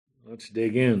Let's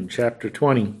dig in. Chapter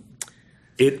 20.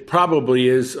 It probably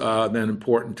is then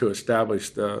important to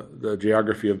establish the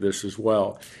geography of this as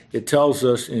well. It tells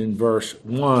us in verse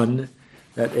 1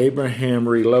 that Abraham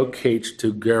relocates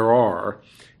to Gerar.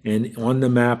 And on the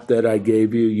map that I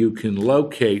gave you, you can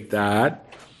locate that.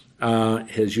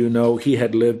 As you know, he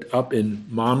had lived up in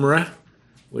Mamre,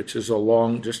 which is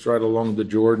just right along the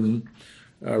Jordan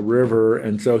River.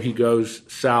 And so he goes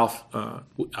south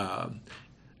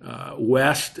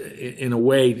west in a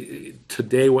way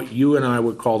today what you and I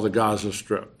would call the Gaza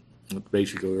Strip. That's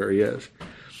basically where he is.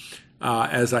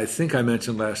 As I think I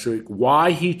mentioned last week,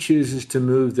 why he chooses to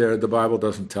move there, the Bible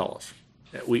doesn't tell us.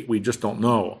 We just don't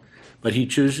know. But he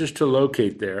chooses to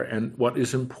locate there. And what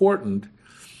is important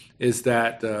is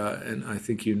that, and I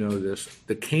think you know this,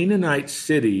 the Canaanite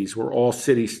cities were all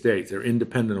city-states. They're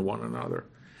independent of one another.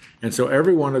 And so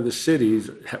every one of the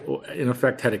cities, in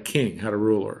effect, had a king, had a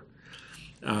ruler.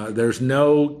 There's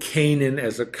no Canaan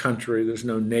as a country. There's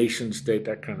no nation state.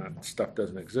 That kind of stuff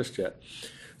doesn't exist yet.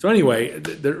 So anyway,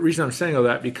 the reason I'm saying all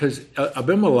that, because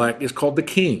Abimelech is called the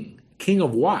king. King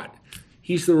of what?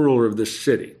 He's the ruler of this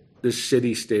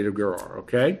city-state of Gerar,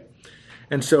 okay?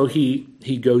 And so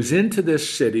he goes into this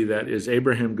city, that is,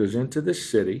 Abraham goes into this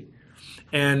city,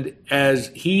 and as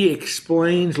he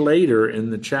explains later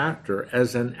in the chapter,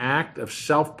 as an act of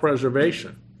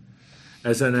self-preservation,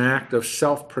 as an act of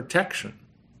self-protection,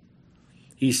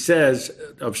 he says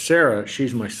of Sarah,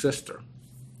 she's my sister.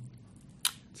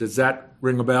 Does that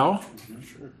ring a bell?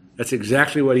 Sure. That's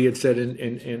exactly what he had said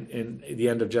in the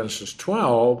end of Genesis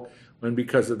 12, when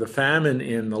because of the famine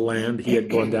in the land, he had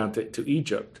gone down to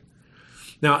Egypt.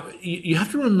 Now, you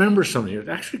have to remember something here. It's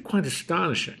actually quite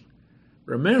astonishing.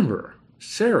 Remember,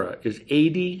 Sarah is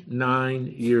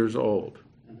 89 years old.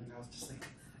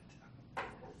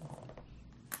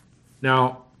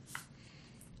 Now,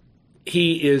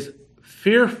 he is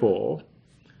fearful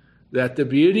that the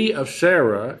beauty of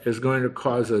Sarah is going to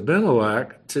cause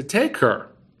Abimelech to take her,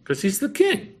 because he's the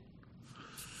king.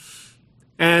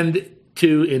 And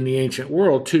in the ancient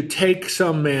world, to take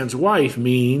some man's wife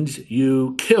means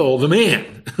you kill the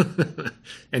man.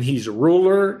 And he's a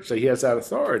ruler, so he has that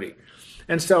authority.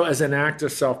 And so as an act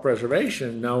of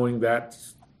self-preservation, knowing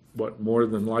that's what more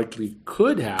than likely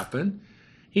could happen,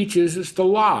 he chooses to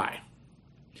lie.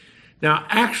 Now,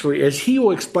 actually, as he will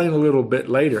explain a little bit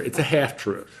later, it's a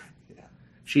half-truth.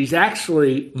 She's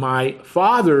actually my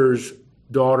father's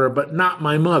daughter, but not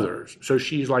my mother's. So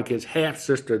she's like his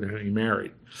half-sister that he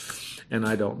married. And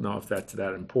I don't know if that's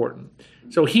that important.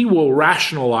 So he will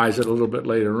rationalize it a little bit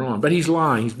later on. But he's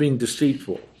lying. He's being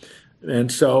deceitful.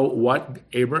 And so what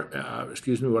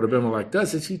Abimelech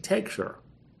does is he takes her.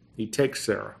 He takes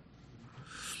Sarah.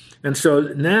 And so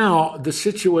now the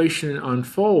situation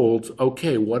unfolds.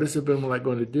 Okay, what is Abimelech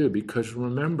going to do? Because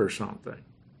remember something.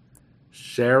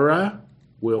 Sarah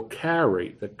will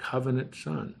carry the covenant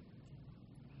son.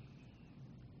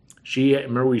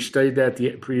 Remember we studied that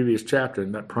the previous chapter,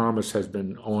 and that promise has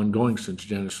been ongoing since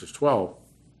Genesis 12.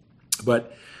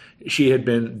 But she had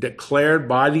been declared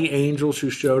by the angels who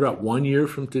showed up 1 year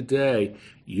from today,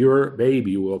 your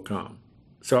baby will come.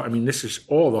 So, I mean, this is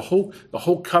all, the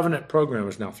whole covenant program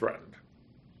is now threatened.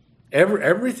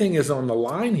 Everything is on the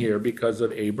line here because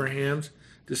of Abraham's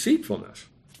deceitfulness.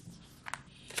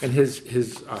 And his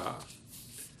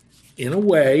in a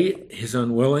way, his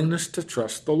unwillingness to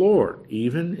trust the Lord,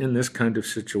 even in this kind of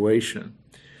situation.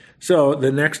 So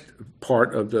the next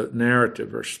part of the narrative,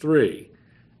 verse 3,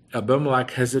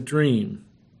 Abimelech has a dream.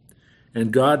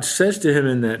 And God says to him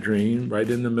in that dream, right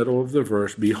in the middle of the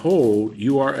verse, behold,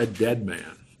 you are a dead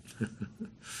man.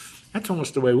 That's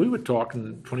almost the way we would talk in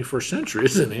the 21st century,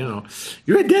 isn't it?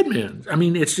 You're a dead man. I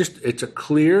mean, it's a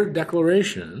clear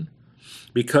declaration.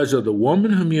 Because of the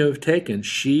woman whom you have taken,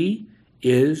 she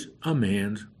is a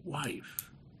man's wife.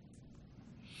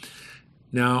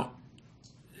 Now,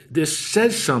 this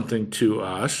says something to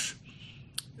us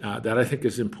that I think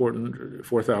is important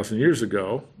 4,000 years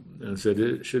ago, and said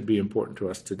it should be important to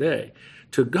us today.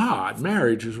 To God,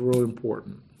 marriage is really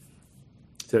important.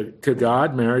 To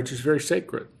God, marriage is very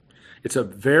sacred. It's a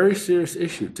very serious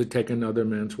issue to take another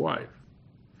man's wife.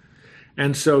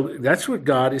 And so that's what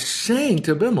God is saying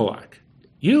to Abimelech.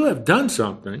 You have done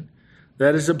something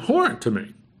that is abhorrent to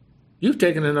me. You've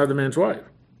taken another man's wife.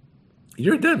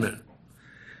 You're a dead man.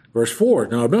 Verse 4,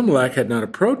 now Abimelech had not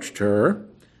approached her.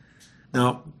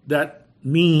 Now, that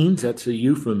means, that's a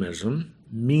euphemism,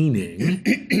 meaning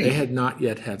they had not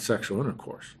yet had sexual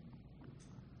intercourse.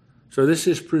 So this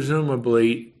is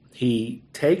presumably, he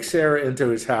takes Sarah into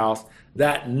his house.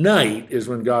 That night is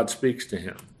when God speaks to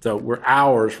him. So we're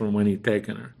hours from when he'd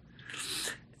taken her.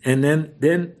 And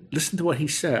then listen to what he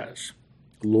says.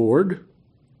 Lord,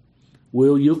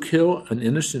 will you kill an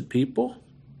innocent people?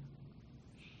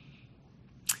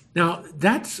 Now,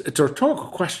 it's a rhetorical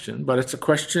question, but it's a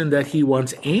question that he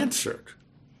wants answered.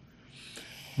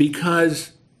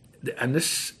 Because, and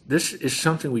this is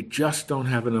something we just don't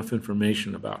have enough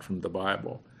information about from the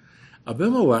Bible,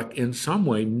 Abimelech in some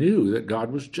way knew that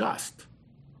God was just.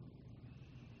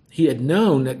 He had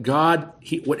known that God,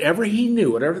 whatever he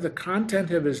knew, whatever the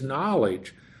content of his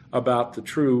knowledge about the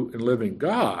true and living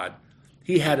God,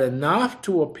 he had enough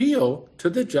to appeal to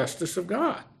the justice of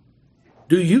God.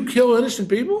 Do you kill innocent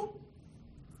people?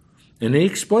 And he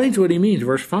explains what he means.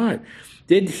 Verse 5.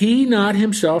 Did he not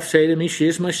himself say to me, she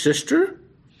is my sister?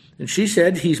 And she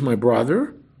said, he's my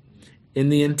brother. In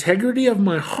the integrity of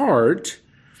my heart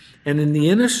and in the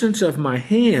innocence of my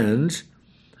hands,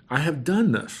 I have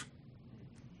done this.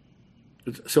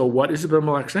 So what is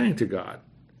Abimelech saying to God?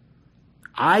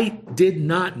 I did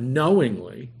not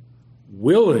knowingly,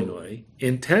 willingly,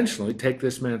 intentionally take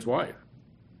this man's wife.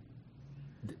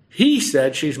 He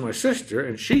said she's my sister,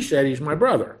 and she said he's my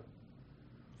brother.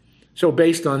 So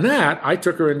based on that, I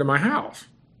took her into my house.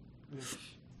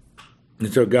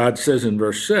 And so God says in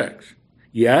verse 6,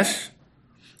 yes,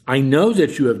 I know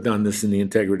that you have done this in the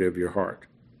integrity of your heart.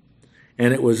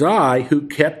 And it was I who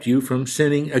kept you from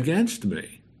sinning against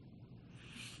me.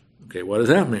 Okay, what does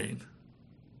that mean?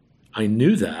 I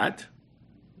knew that.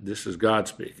 This is God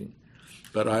speaking.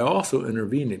 But I also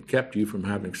intervened and kept you from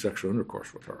having sexual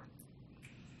intercourse with her.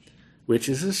 Which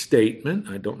is a statement,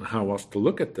 I don't know how else to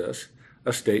look at this,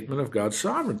 a statement of God's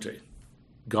sovereignty.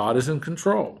 God is in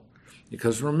control.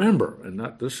 Because remember, and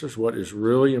this is what is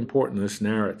really important in this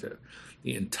narrative,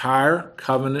 the entire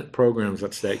covenant program is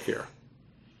at stake here.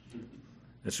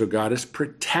 And so God is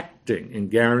protecting and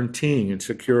guaranteeing and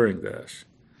securing this.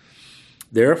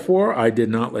 Therefore, I did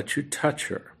not let you touch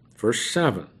her. Verse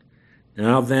 7.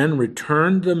 Now then,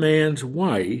 return the man's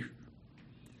wife,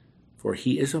 for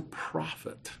he is a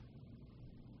prophet,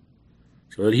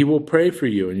 so that he will pray for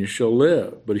you, and you shall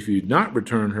live. But if you do not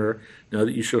return her, know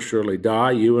that you shall surely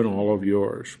die, you and all of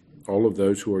yours, all of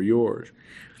those who are yours.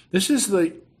 This is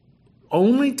the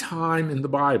only time in the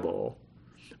Bible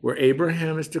where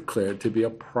Abraham is declared to be a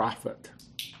prophet.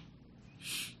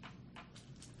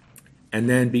 And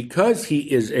then because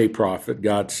he is a prophet,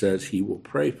 God says he will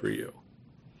pray for you.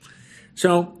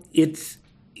 So it's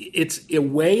a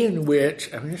way in which,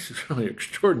 this is really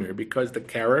extraordinary because the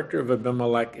character of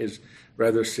Abimelech is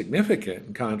rather significant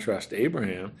in contrast to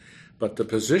Abraham, but the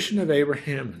position of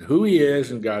Abraham and who he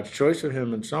is and God's choice of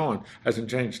him and so on hasn't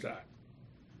changed that.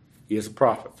 He is a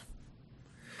prophet.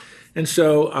 And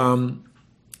so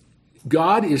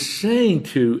God is saying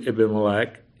to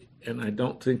Abimelech, and I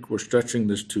don't think we're stretching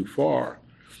this too far,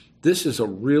 this is a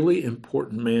really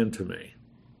important man to me.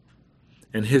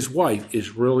 And his wife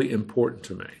is really important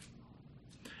to me.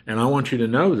 And I want you to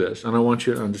know this, and I want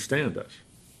you to understand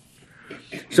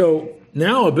this. So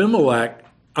now Abimelech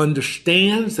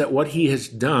understands that what he has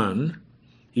done,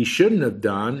 he shouldn't have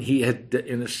done. He had,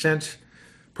 in a sense,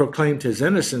 proclaimed his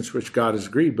innocence, which God has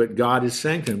agreed, but God is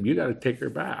saying to him, you got to take her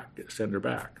back, send her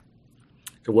back.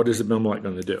 So what is Abimelech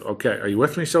going to do? Okay, are you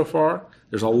with me so far?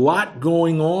 There's a lot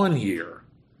going on here.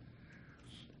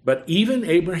 But even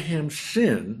Abraham's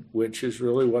sin, which is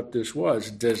really what this was,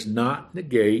 does not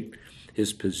negate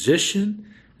his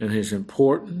position and his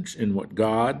importance in what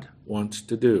God wants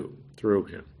to do through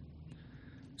him.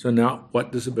 So now,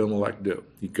 what does Abimelech do?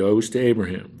 He goes to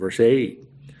Abraham. Verse 8.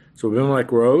 So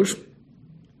Abimelech rose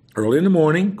early in the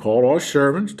morning, called all his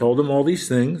servants, told them all these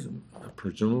things,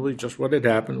 presumably just what had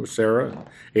happened with Sarah and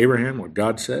Abraham, what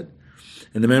God said.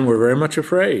 And the men were very much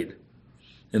afraid.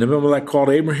 And Abimelech called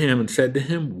Abraham and said to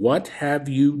him, what have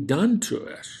you done to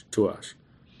us?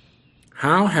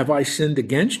 How have I sinned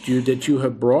against you that you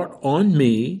have brought on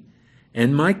me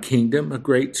and my kingdom a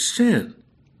great sin?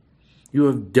 You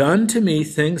have done to me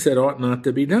things that ought not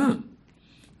to be done.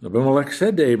 Abimelech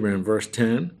said to Abraham, verse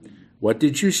 10, what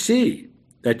did you see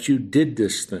that you did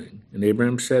this thing? And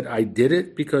Abraham said, I did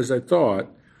it because I thought,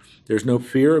 there's no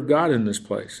fear of God in this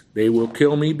place. They will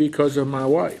kill me because of my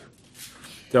wife.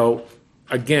 So,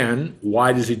 again,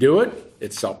 why does he do it?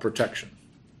 It's self-protection.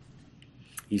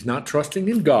 He's not trusting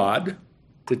in God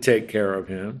to take care of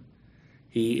him.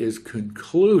 He is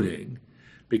concluding,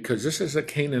 because this is a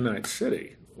Canaanite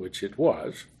city, which it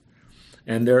was,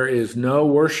 and there is no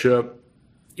worship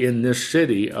in this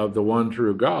city of the one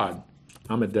true God,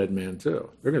 I'm a dead man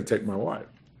too. They're going to take my wife.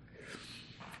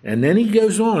 And then he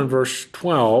goes on, verse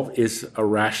 12 is a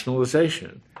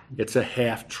rationalization. It's a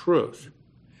half-truth.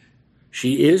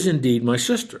 She is indeed my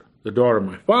sister, the daughter of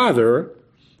my father,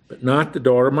 but not the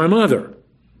daughter of my mother.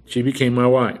 She became my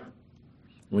wife.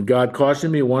 When God caused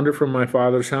me to wander from my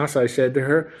father's house, I said to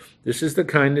her, this is the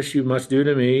kindness you must do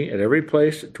to me. At every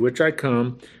place to which I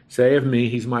come, say of me,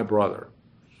 he's my brother.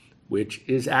 Which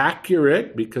is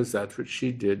accurate because that's what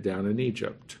she did down in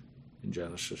Egypt in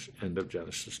Genesis, end of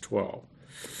Genesis 12.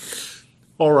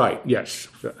 All right, yes,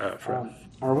 Fred.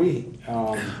 Are we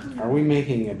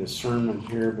making a discernment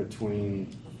here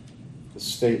between the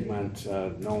statement,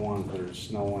 there's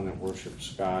no one that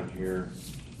worships God here,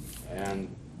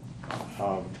 and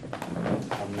a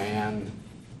man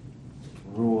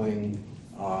ruling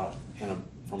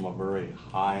from a very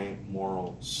high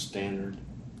moral standard?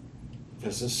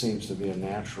 Because this seems to be a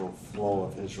natural flow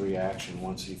of his reaction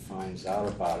once he finds out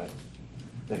about it,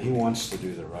 that he wants to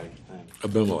do the right thing.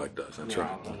 Abimelech does, that's right.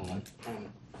 Abimelech.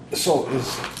 So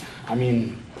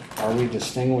are we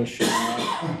distinguishing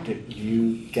that? Do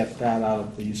you get that out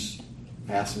of these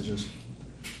passages?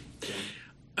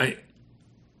 I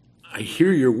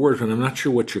hear your words, but I'm not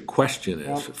sure what your question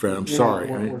is, Fred. I'm sorry.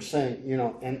 We're saying,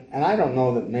 and I don't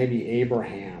know that maybe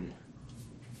Abraham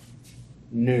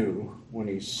knew when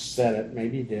he said it,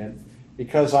 maybe he did,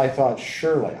 because I thought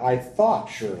surely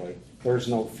there's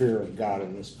no fear of God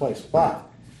in this place. But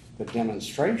the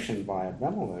demonstration by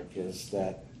Abimelech is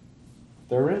that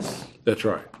there is That's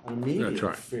right. an immediate That's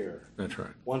right. fear. That's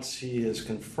right. Once he is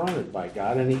confronted by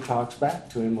God, and he talks back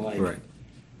to him like, Right.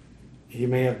 he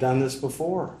may have done this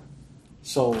before.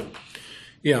 So,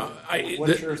 Yeah.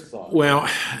 what's your thought? Well,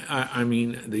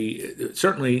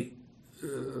 certainly,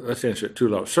 let's answer it too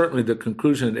low. Certainly, the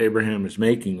conclusion that Abraham is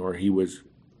making, or he was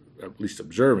at least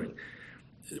observing,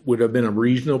 would have been a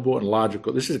reasonable and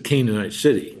logical. This is a Canaanite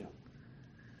city. Yeah.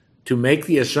 To make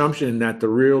the assumption that the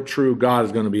real, true God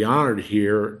is going to be honored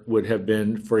here would have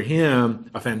been, for him,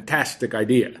 a fantastic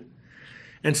idea.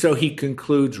 And so he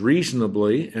concludes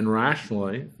reasonably and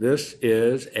rationally, this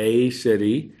is a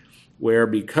city where,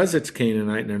 because it's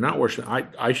Canaanite and they're not worshiping,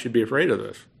 I should be afraid of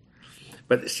this.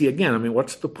 But see, again,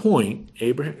 what's the point?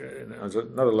 Abraham, there's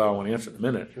another law I want to answer in a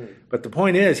minute. Sure. But the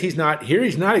point is, he's not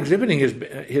exhibiting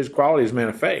his quality as man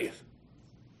of faith.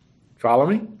 Follow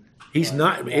me? He's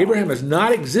not. Yeah. Abraham is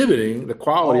not exhibiting the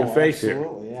quality of faith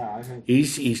absolutely. here. Yeah, I think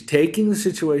he's taking the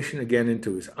situation again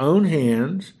into his own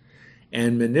hands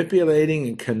and manipulating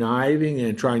and conniving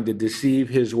and trying to deceive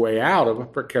his way out of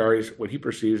what he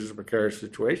perceives as a precarious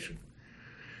situation.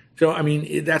 So,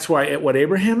 that's why what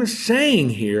Abraham is saying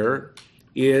here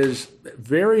is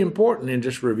very important in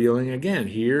just revealing again,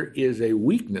 here is a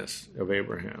weakness of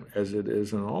Abraham, as it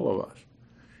is in all of us.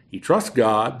 He trusts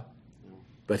God,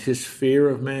 but his fear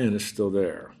of man is still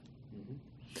there. Mm-hmm.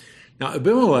 Now,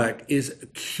 Abimelech is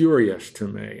curious to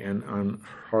me, and I'm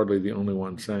hardly the only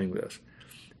one saying this.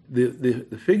 The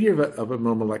figure of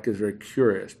Abimelech is very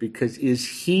curious, because is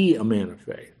he a man of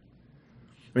faith?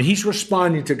 He's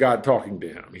responding to God talking to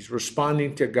him. He's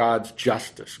responding to God's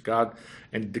justice, God's,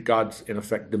 in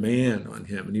effect, demand on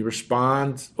him. And he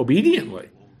responds obediently,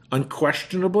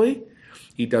 unquestionably.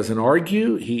 He doesn't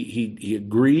argue. He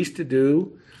agrees to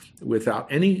do, without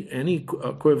any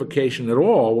equivocation at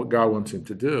all, what God wants him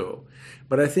to do.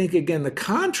 But I think, again, the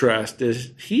contrast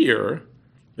is here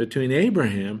between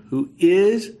Abraham, who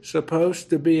is supposed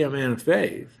to be a man of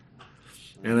faith,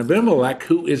 and Abimelech,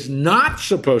 who is not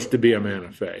supposed to be a man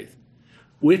of faith.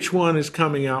 Which one is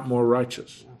coming out more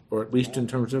righteous, or at least in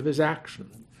terms of his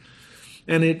action?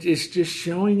 And it's just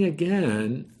showing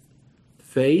again,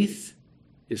 faith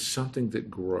is something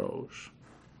that grows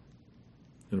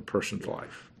in a person's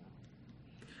life.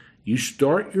 You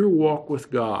start your walk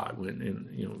with God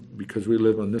because we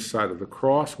live on this side of the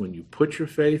cross. When you put your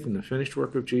faith in the finished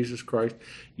work of Jesus Christ,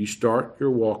 you start your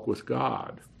walk with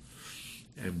God.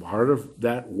 And part of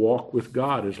that walk with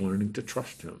God is learning to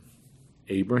trust him.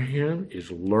 Abraham is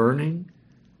learning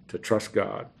to trust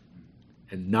God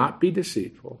and not be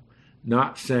deceitful,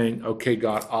 not saying, okay,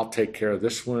 God, I'll take care of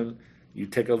this one. You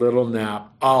take a little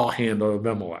nap, I'll handle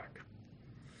Abimelech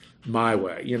my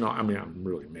way. I'm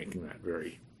really making that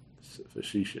very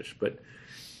facetious, but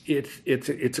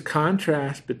it's a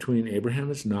contrast between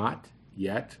Abraham is not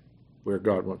yet where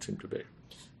God wants him to be.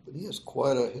 But he has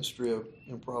quite a history of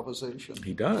improvisation.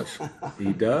 He does.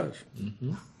 He does.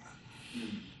 Mm-hmm.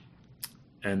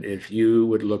 And if you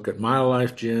would look at my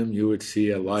life, Jim, you would see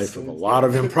a life of a lot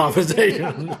of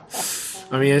improvisation. This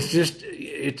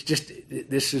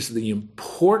is the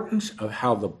importance of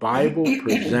how the Bible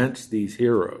presents these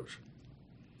heroes.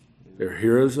 They're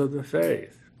heroes of the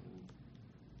faith.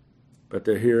 But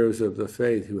they're heroes of the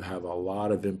faith who have a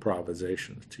lot of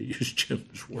improvisations, to use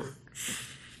Jim's word.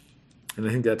 And I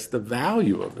think that's the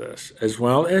value of this, as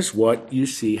well as what you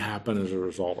see happen as a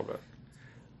result of it.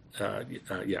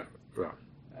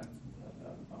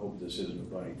 hope this isn't a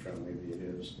running trend, maybe it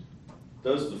is.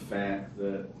 Does the fact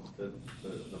that the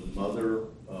mother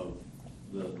of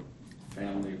the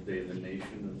family of David, the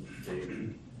nation of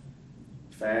David,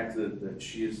 the fact that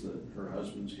she is her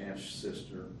husband's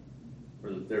half-sister, or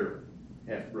that they're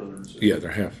half-brother and sister? Yeah,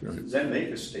 they're half. Does that make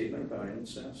a statement about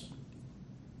incest?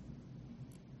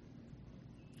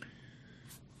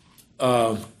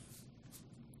 Doesn't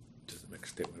make a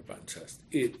statement about incest.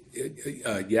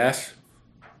 Yes.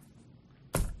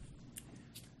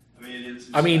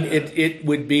 It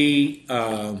would be.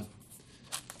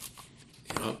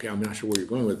 Okay, I'm not sure where you're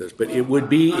going with this, but it would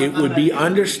be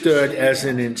understood as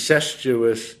an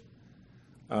incestuous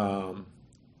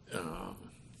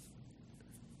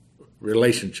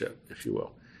relationship, if you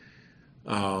will.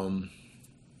 I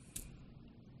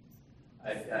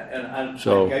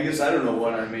guess I don't know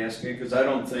what I'm asking, because I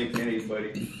don't think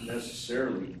anybody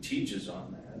necessarily teaches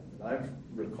on that I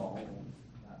recall.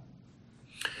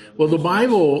 Well, the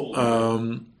Bible,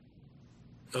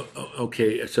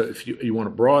 okay, so if you want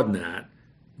to broaden that,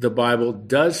 the Bible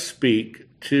does speak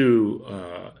to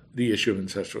the issue of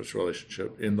incestuous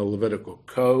relationship in the Levitical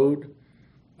Code,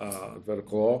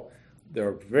 Levitical law.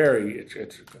 They're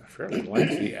it's fairly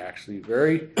lengthy, actually,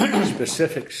 very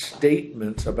specific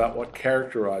statements about what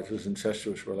characterizes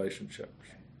incestuous relationships.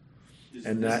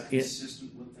 And that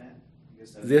consistent with that?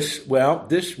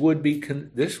 This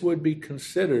would be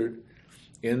considered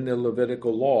in the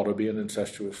Levitical law to be an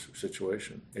incestuous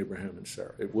situation, Abraham and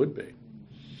Sarah. It would be.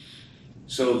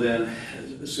 So then,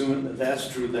 assuming that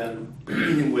that's true, then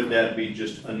would that be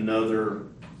just another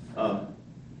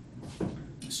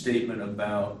statement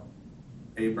about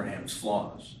Abraham's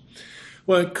flaws?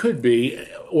 Well, it could be,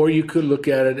 or you could look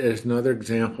at it as another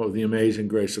example of the amazing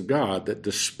grace of God, that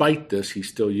despite this, he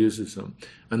still uses them.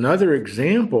 Another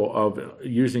example of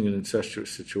using an incestuous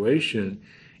situation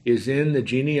is in the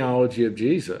genealogy of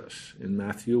Jesus. In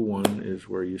Matthew 1 is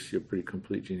where you see a pretty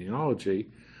complete genealogy.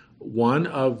 One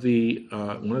of the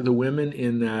women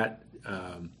in that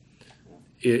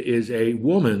is a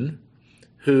woman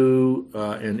who,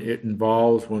 and it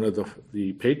involves one of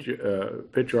the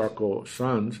patriarchal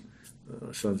sons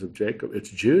of Jacob. It's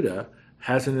Judah,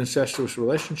 has an incestuous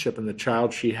relationship, and the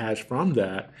child she has from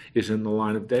that is in the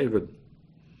line of David.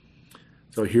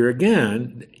 So here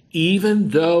again, even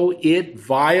though it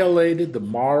violated the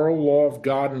moral law of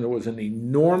God and there was an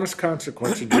enormous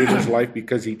consequence in Judah's life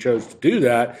because he chose to do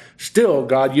that, still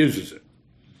God uses it.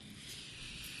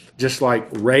 Just like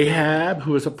Rahab,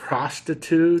 who was a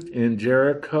prostitute in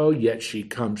Jericho, yet she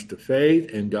comes to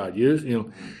faith and God uses,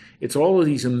 it's all of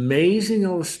these amazing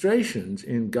illustrations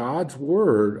in God's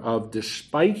word of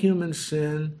despite human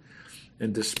sin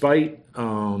and despite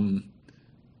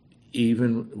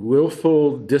even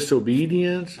willful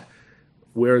disobedience,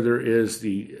 where there is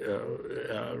the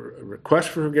request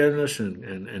for forgiveness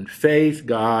and faith,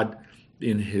 God,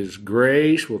 in his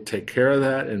grace, will take care of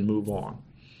that and move on.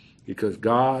 Because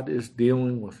God is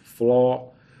dealing with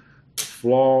flawed,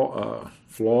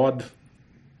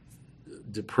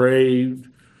 depraved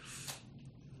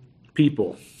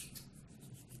people.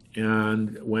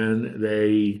 And when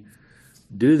they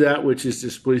do that which is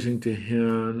displeasing to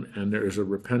him, and there is a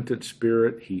repentant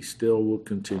spirit, he still will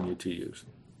continue to use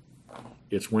them.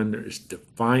 It's when there is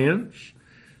defiance.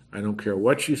 I don't care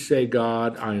what you say,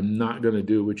 God, I am not going to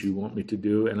do what you want me to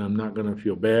do, and I'm not going to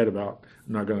feel bad about,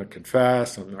 I'm not going to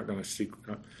confess, I'm not going to seek.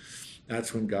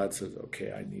 That's when God says,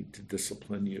 okay, I need to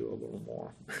discipline you a little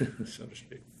more, so to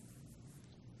speak.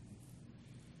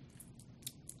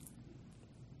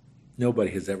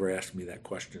 Nobody has ever asked me that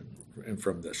question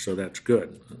from this, so that's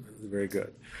good. Very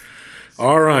good.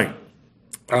 All right.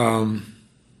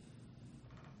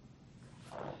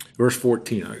 Verse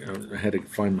 14. I had to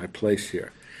find my place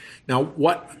here. Now,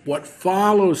 what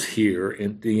follows here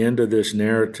at the end of this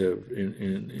narrative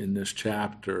in this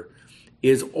chapter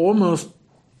is almost,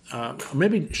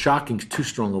 maybe shocking is too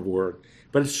strong a word,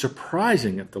 but it's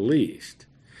surprising at the least.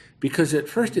 Because at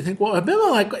first you think, well,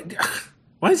 Abimelech,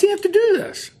 why does he have to do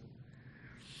this?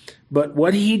 But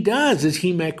what he does is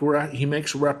he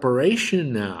makes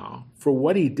reparation now for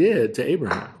what he did to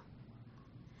Abraham.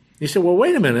 He said, well,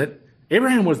 wait a minute.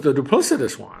 Abraham was the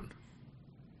duplicitous one.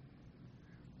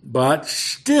 But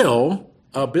still,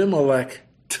 Abimelech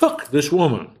took this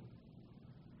woman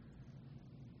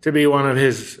to be one of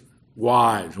his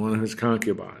wives, one of his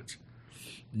concubines.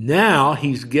 Now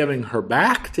he's giving her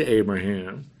back to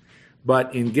Abraham.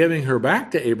 But in giving her back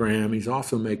to Abraham, he's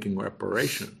also making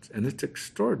reparations. And it's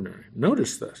extraordinary.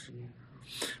 Notice this.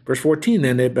 Verse 14,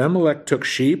 then Abimelech took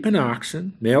sheep and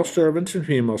oxen, male servants and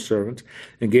female servants,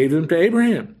 and gave them to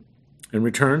Abraham, and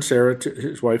returned Sarah,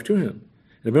 his wife, to him.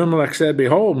 Abimelech said,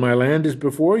 Behold, my land is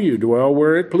before you. Dwell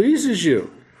where it pleases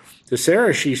you. To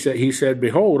Sarah, he said,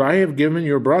 Behold, I have given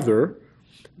your brother.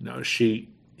 No, he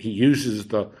uses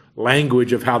the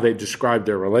language of how they describe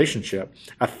their relationship.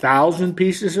 1,000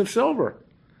 pieces of silver.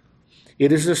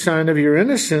 It is a sign of your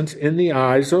innocence in the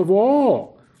eyes of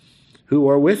all who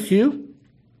are with you,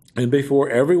 and before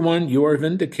everyone you are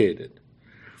vindicated.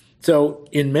 So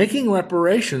in making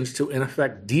reparations to, in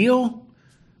effect, deal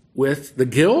with the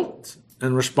guilt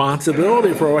and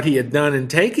responsibility for what he had done in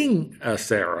taking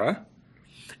Sarah,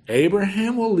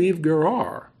 Abraham will leave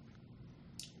Gerar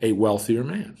a wealthier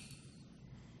man.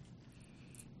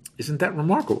 Isn't that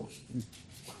remarkable?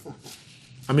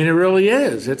 I mean, it really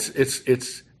is.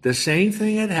 It's the same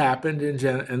thing had happened in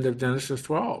end of Genesis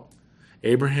 12.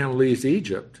 Abraham leaves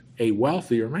Egypt a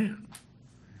wealthier man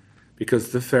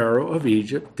because the Pharaoh of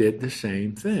Egypt did the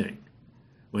same thing.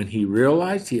 When he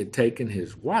realized he had taken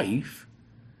his wife,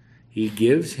 he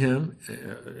gives him,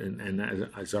 and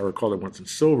as I recall, there wasn't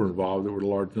silver involved, there were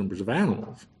large numbers of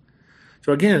animals.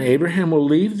 So again, Abraham will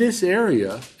leave this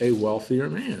area a wealthier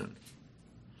man.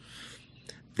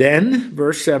 Then,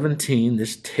 verse 17,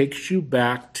 this takes you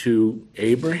back to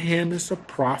Abraham is a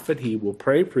prophet, he will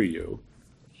pray for you.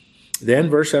 Then,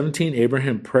 verse 17,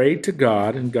 Abraham prayed to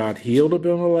God, and God healed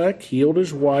Abimelech, healed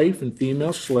his wife and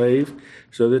female slave,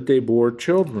 so that they bore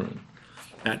children.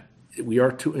 And we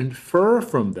are to infer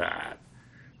from that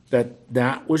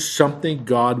that was something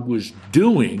God was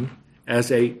doing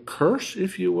as a curse,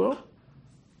 if you will,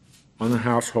 on the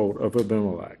household of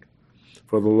Abimelech.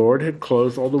 For the Lord had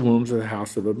closed all the wombs of the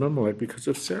house of Abimelech because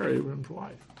of Sarah, Abraham's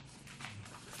wife.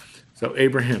 So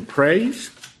Abraham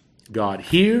prays, God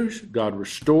hears, God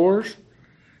restores,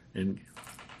 and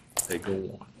they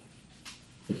go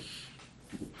on.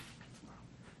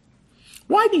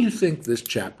 Why do you think this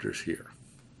chapter's here?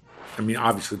 I mean,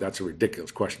 obviously that's a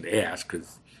ridiculous question to ask,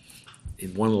 because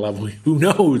in one level, who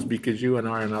knows, because you and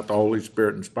I are not the Holy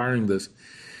Spirit inspiring this.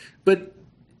 But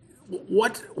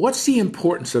what's the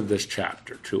importance of this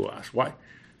chapter to us?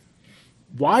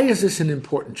 Why is this an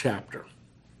important chapter?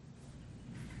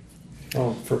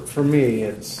 Well, for me,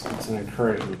 it's an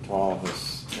encouragement to all of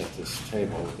us at this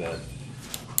table that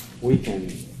we can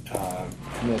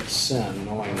commit sin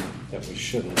knowing that we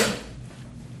shouldn't,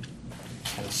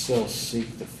 and still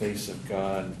seek the face of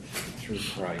God through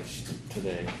Christ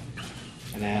today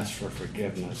and ask for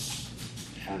forgiveness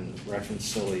and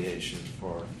reconciliation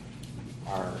for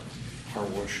our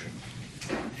worship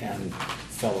and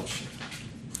fellowship.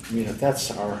 I mean, if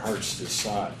that's our heart's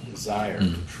desire,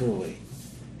 truly,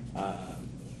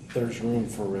 there's room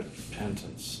for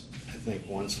repentance, I think,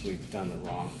 once we've done the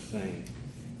wrong thing.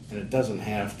 And it doesn't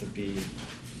have to be,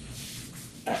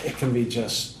 it can be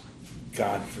just,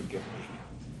 God, forgive me.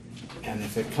 And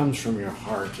if it comes from your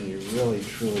heart and you really,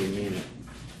 truly mean it,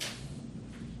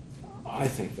 I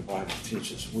think the Bible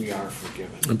teaches we are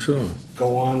forgiven. Absolutely.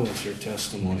 Go on with your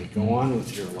testimony. Go on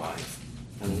with your life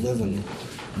and live in the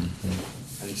Lord.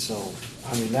 And so,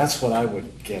 I mean, that's what I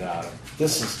would get out of it.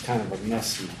 This is kind of a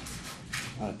messy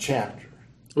chapter.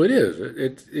 Well, it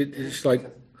is. It's like,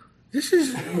 this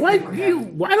is, why do I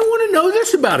don't want to know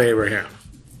this about Abraham?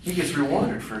 He gets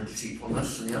rewarded for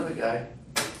deceitfulness, and the other guy,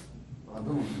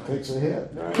 Takes a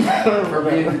hit.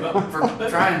 for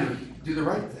trying to do the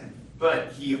right thing.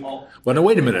 But he all. Well, now,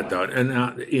 wait a minute, though. And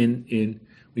now,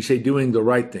 we say doing the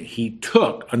right thing. He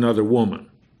took another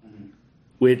woman,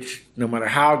 which, no matter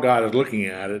how God is looking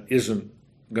at it, isn't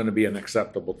going to be an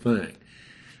acceptable thing.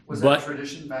 Was that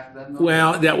tradition back then, though?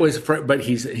 Well, that was, but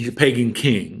he's a pagan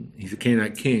king. He's a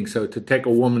Canaanite king. So to take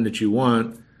a woman that you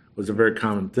want was a very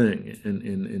common thing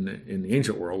in the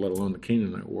ancient world, let alone the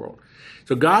Canaanite world.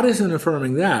 So God isn't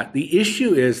affirming that. The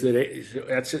issue is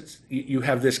that you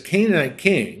have this Canaanite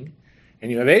king,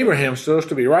 and you have Abraham supposed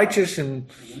to be righteous and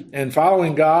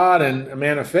following God and a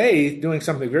man of faith, doing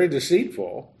something very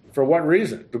deceitful. For what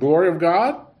reason? The glory of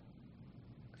God?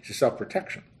 It's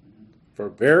self-protection. For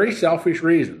very selfish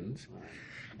reasons.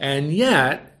 And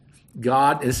yet,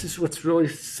 God, this is what's really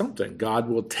something. God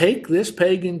will take this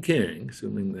pagan king,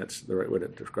 assuming that's the right way to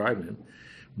describe him,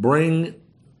 bring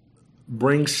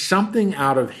something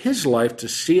out of his life to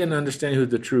see and understand who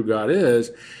the true God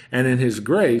is, and in his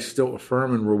grace still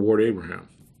affirm and reward Abraham.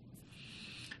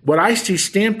 What I see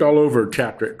stamped all over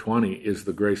chapter 20 is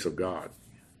the grace of God.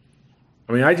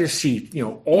 I mean, I just see,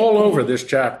 all over this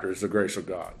chapter is the grace of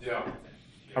God. Yeah.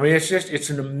 I mean, it's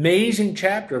an amazing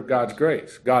chapter of God's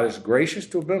grace. God is gracious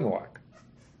to Abimelech.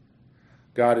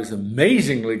 God is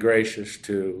amazingly gracious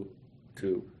to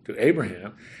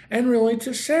Abraham, and really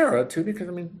to Sarah too, because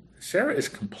Sarah is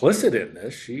complicit in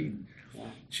this.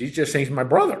 She's just saying he's my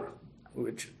brother,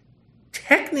 which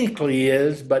technically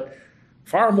is, but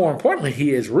far more importantly,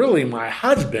 he is really my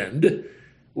husband,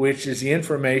 which is the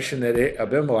information that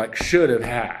Abimelech should have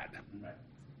had.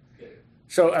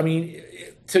 So, I mean,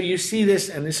 so you see this,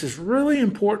 and this is really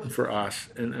important for us,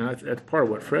 and that's part of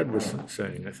what Fred was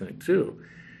saying, I think, too.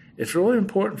 It's really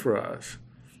important for us.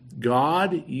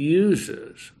 God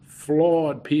uses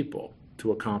flawed people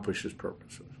to accomplish his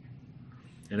purposes.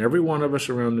 And every one of us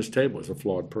around this table is a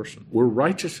flawed person. We're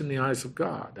righteous in the eyes of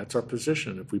God. That's our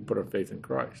position if we put our faith in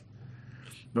Christ.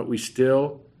 But we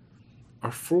still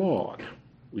are flawed.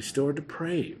 We still are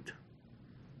depraved.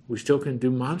 We still can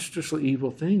do monstrously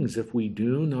evil things if we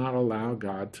do not allow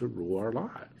God to rule our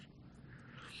lives.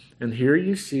 And here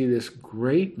you see this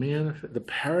great man, the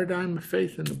paradigm of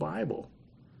faith in the Bible,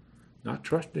 not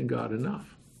trusting God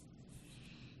enough.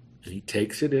 And he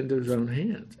takes it into his own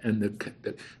hands. And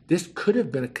this could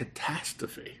have been a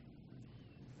catastrophe,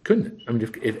 couldn't it? I mean,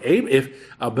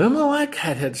 if Abimelech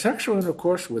had sexual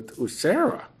intercourse with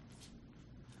Sarah,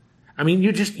 I mean,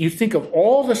 you think of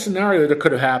all the scenario that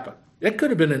could have happened. It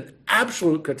could have been an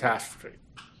absolute catastrophe.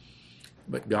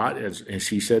 But God, as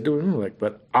he said to Abimelech,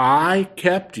 but I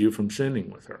kept you from sinning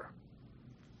with her.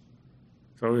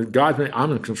 So God,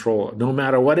 I'm in control. No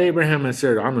matter what Abraham has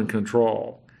said, I'm in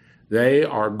control. They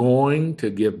are going to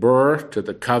give birth to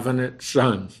the covenant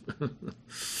sons.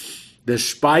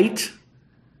 Despite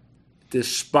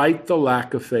the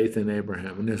lack of faith in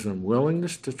Abraham and his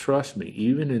unwillingness to trust me,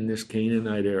 even in this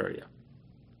Canaanite area.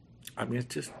 I mean,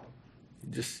 it's just,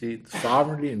 you just see the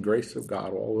sovereignty and grace of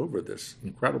God all over this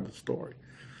incredible story.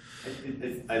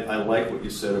 I like what you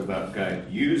said about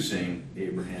God using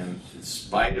Abraham in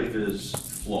spite of his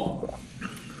flaw.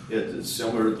 It's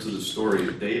similar to the story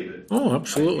of David. Oh,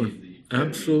 absolutely.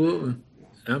 Absolutely.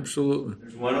 Absolutely.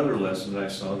 There's one other lesson that I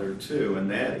saw there too, and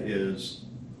that is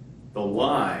the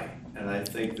lie. And I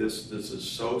think this is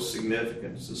so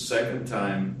significant. It's the second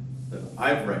time that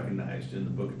I've recognized in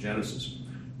the book of Genesis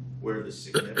where the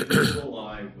significance of the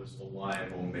lie was the lie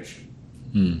of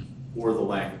omission or the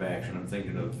lack of action. I'm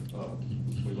thinking of,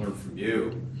 we learned from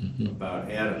you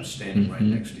about Adam standing right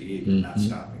next to Eve and not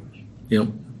stopping. Yep,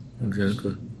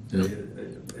 exactly. Yep.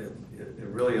 It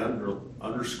really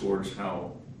underscores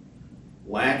how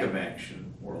lack of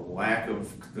action or lack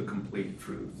of the complete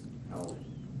truth, how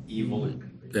evil it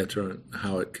can be. That's right.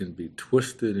 How it can be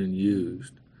twisted and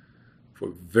used for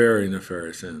very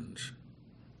nefarious ends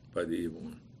by the evil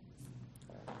one.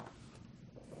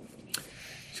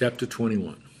 Chapter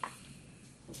 21.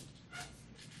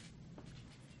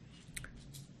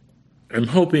 I'm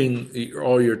hoping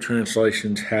all your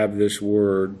translations have this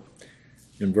word.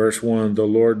 In verse 1, the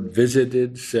Lord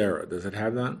visited Sarah. Does it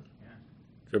have that? Does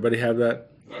everybody have that?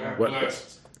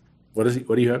 Blessed. What is it?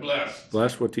 What do you have? Blessed.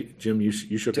 Blessed? Jim, you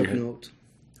shook your Took head. note.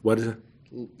 What is it?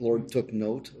 Lord took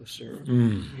note of Sarah.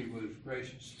 He was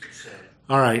gracious to Sarah.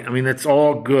 All right. I mean, it's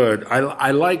all good.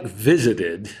 I like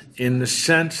visited in the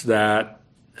sense that,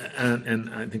 and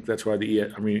I think that's why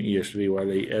ESV, why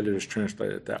the editors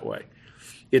translate it that way.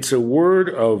 It's a word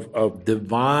of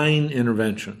divine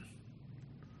intervention.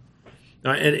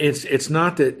 Now, and it's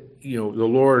not that, the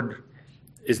Lord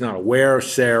is not aware of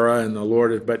Sarah and the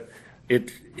Lord, but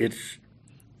it's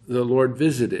the Lord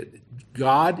visited.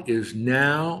 God is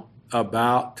now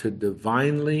about to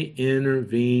divinely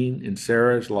intervene in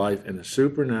Sarah's life in a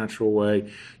supernatural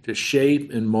way to shape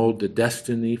and mold the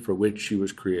destiny for which she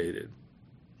was created.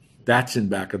 That's in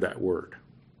back of that word.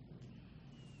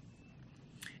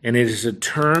 And it is a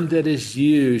term that is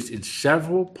used in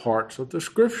several parts of the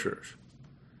Scriptures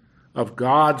of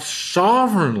God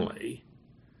sovereignly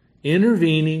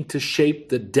intervening to shape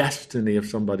the destiny of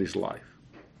somebody's life.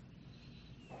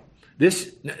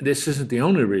 This isn't the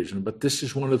only reason, but this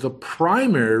is one of the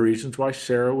primary reasons why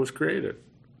Sarah was created.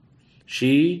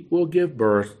 She will give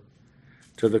birth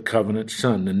to the covenant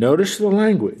son. Now notice the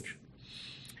language.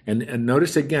 And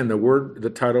notice again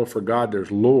the title for God,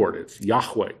 there's Lord. It's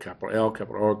Yahweh, capital L,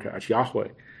 capital O, it's Yahweh.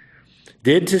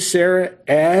 Did to Sarah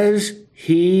as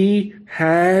he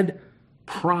had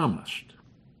promised.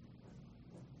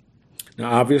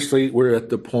 Now obviously we're at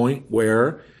the point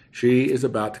where she is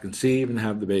about to conceive and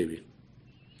have the baby.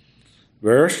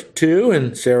 Verse 2,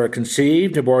 and Sarah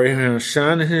conceived and bore him a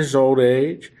son in his old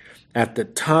age, at the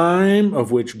time of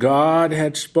which God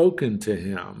had spoken to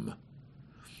him.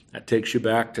 That takes you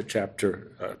back to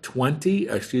chapter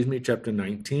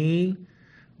 19,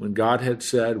 when God had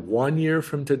said, 1 year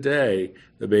from today,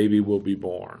 the baby will be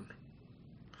born.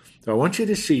 So I want you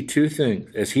to see two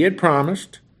things. As he had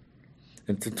promised,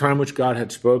 at the time which God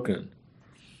had spoken,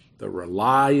 the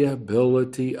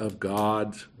reliability of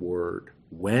God's word.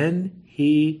 When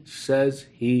he says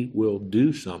he will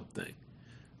do something,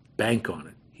 bank on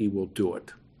it. He will do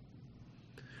it.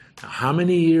 Now, how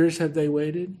many years have they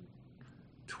waited?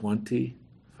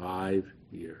 25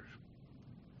 years.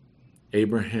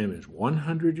 Abraham is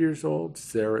 100 years old.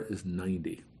 Sarah is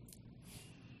 90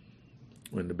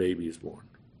 when the baby is born.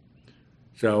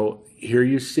 So here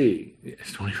you see,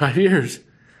 it's 25 years.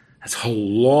 That's a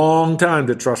long time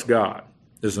to trust God,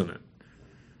 isn't it?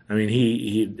 I mean,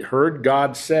 he heard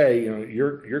God say,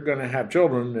 you're going to have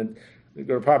children, and they're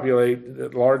going to populate the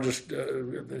largest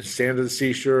sand of the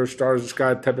seashore, stars of the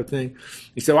sky type of thing.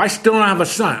 He said, I still don't have a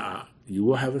son. You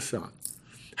will have a son.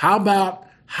 How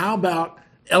about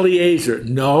Eliezer?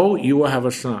 No, you will have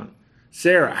a son.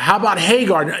 Sarah, how about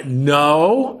Hagar?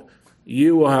 No,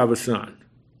 you will have a son.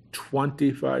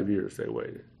 25 years they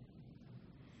waited.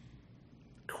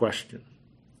 Question.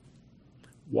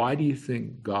 Why do you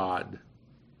think God,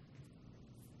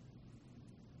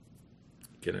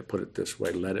 can I put it this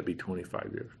way, let it be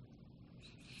 25 years?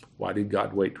 Why did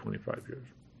God wait 25 years?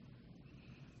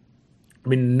 I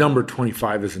mean, number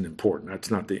 25 isn't important. That's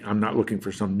not I'm not looking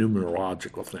for some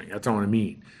numerological thing. That's not what I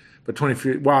mean. But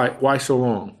 25, why so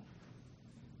long?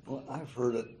 Well, I've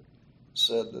heard it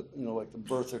said that, like the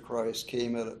birth of Christ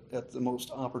came at the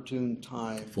most opportune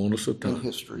time Fullness of time. in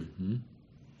history. Mm-hmm.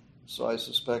 So I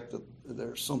suspect that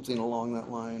there's something along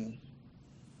that line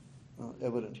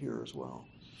evident here as well.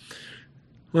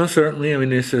 Well, certainly. I mean,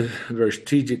 this is a very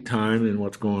strategic time in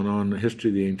what's going on in the history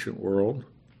of the ancient world.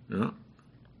 Yeah.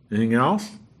 Anything else?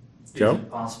 Joe? Is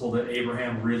it possible that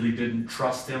Abraham really didn't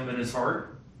trust him in his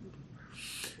heart?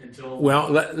 Well,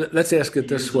 let's ask it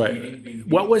this way.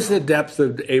 What was the depth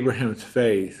of Abraham's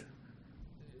faith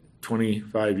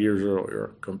 25 years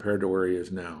earlier compared to where he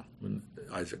is now when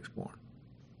Isaac's born?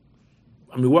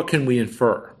 I mean, what can we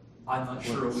infer? I'm not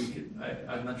sure we could.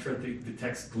 I'm not sure the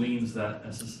text gleans that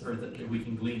or that we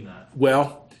can glean that.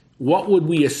 Well, what would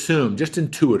we assume, just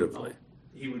intuitively?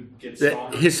 He would get that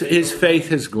stronger. His faith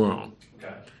has grown.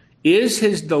 Okay. Is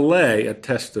his delay a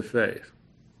test of faith?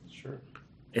 Sure.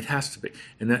 It has to be.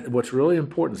 And what's really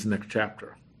important is the next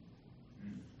chapter.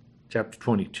 Chapter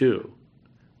 22,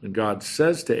 when God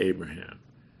says to Abraham,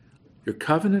 your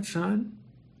covenant son,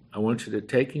 I want you to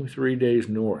take him 3 days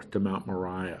north to Mount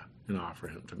Moriah and offer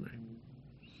him to me.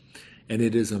 And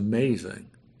it is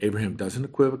amazing. Abraham doesn't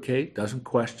equivocate, doesn't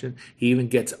question. He even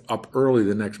gets up early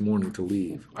the next morning to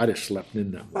leave. I just slept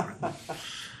in that morning.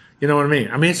 You know what I mean?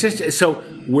 I mean, it's just, so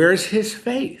where's his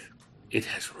faith? It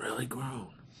has really grown.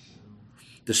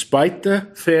 Despite the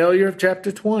failure of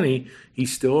chapter 20,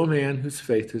 he's still a man whose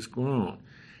faith has grown.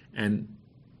 And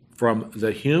from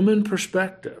the human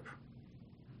perspective,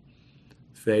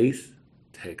 faith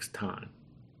takes time.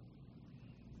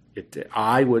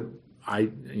 I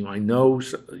know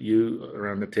you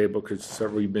around the table because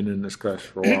several of you have been in this class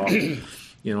for a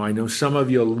while. I know some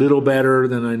of you a little better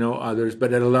than I know others,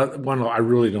 but at one level, I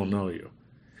really don't know you.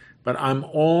 But I'm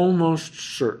almost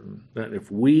certain that if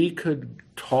we could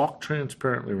talk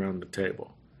transparently around the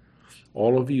table,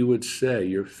 all of you would say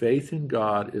your faith in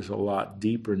God is a lot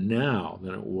deeper now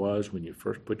than it was when you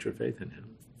first put your faith in him.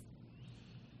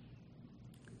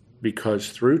 Because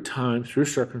through time, through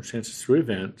circumstances, through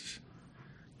events,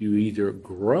 you either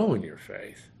grow in your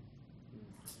faith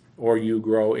or you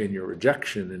grow in your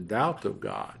rejection and doubt of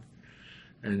God.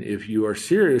 And if you are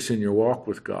serious in your walk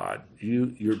with God,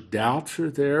 your doubts are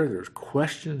there, there's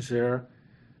questions there,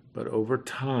 but over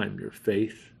time your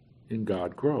faith in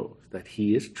God grows, that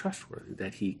he is trustworthy,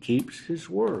 that he keeps his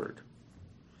word.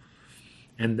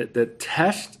 And that the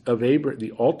test of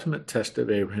the ultimate test of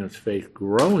Abraham's faith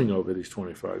growing over these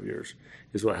 25 years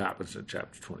is what happens in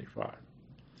chapter 25.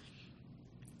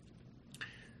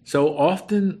 So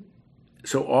often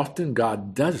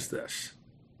God does this.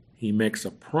 He makes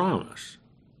a promise.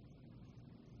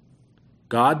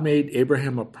 God made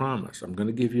Abraham a promise. I'm going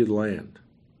to give you the land.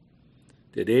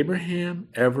 Did Abraham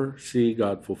ever see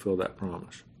God fulfill that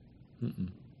promise? Mm-mm.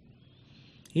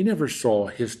 He never saw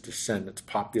his descendants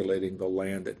populating the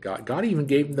land that God even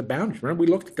gave him the boundaries. Remember, we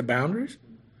looked at the boundaries?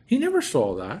 He never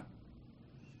saw that.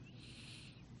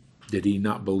 Did he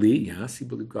not believe? Yes, he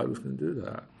believed God was going to do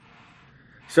that.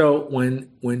 So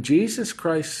when Jesus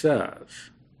Christ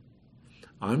says,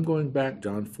 I'm going back,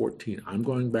 John 14, I'm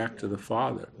going back to the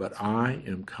Father, but I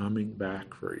am coming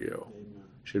back for you. Amen.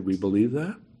 Should we believe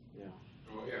that? Yeah.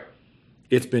 Oh, yeah.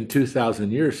 It's been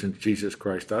 2,000 years since Jesus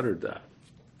Christ uttered that.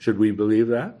 Should we believe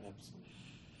that? Absolutely.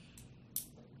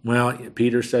 Well,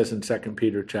 Peter says in 2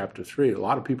 Peter chapter 3, a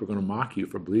lot of people are going to mock you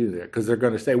for believing that because they're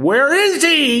going to say, where is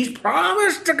he? He's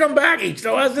promised to come back. He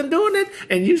still hasn't doing it.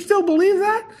 And you still believe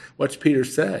that? What's Peter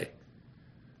say?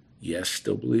 Yes,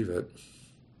 still believe it.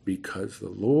 Because the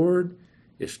Lord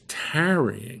is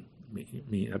tarrying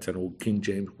That's an old King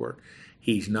James word.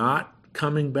 He's not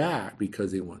coming back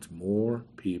because he wants more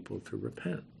people to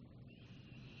repent.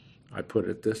 I put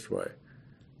it this way.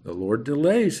 The Lord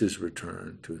delays his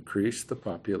return to increase the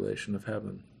population of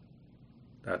heaven.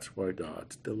 That's why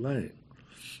God's delaying.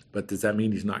 But does that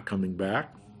mean he's not coming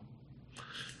back?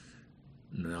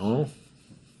 No.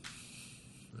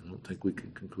 I don't think we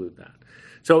can conclude that.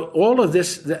 So all of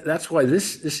this, that's why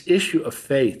this issue of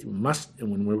faith must,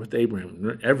 and when we're with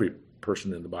Abraham, every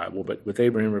person in the Bible, but with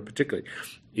Abraham particularly,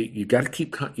 you have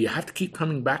to keep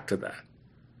coming back to that.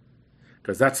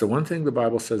 Because that's the one thing the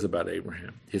Bible says about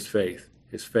Abraham, his faith,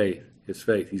 his faith, his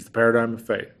faith. He's the paradigm of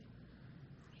faith.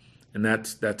 And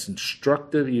that's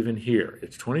instructive even here.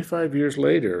 It's 25 years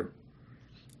later,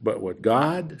 but what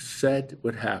God said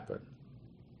would happen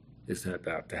is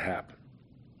about to happen.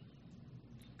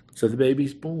 So the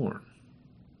baby's born.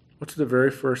 What's the very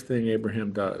first thing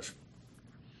Abraham does?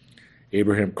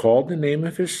 Abraham called the name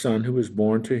of his son who was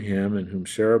born to him and whom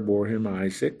Sarah bore him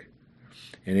Isaac,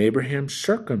 and Abraham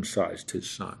circumcised his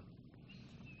son.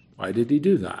 Why did he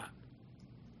do that?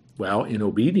 Well, in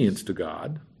obedience to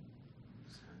God,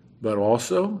 but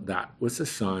also that was a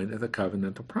sign of the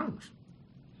covenantal promise.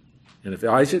 And if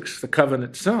Isaac's the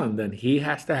covenant son, then he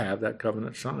has to have that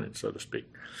covenant sign, so to speak.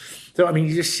 So, I mean,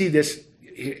 you just see this.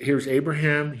 Here's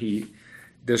Abraham.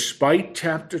 Despite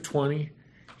chapter 20,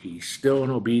 he's still an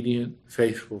obedient,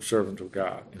 faithful servant of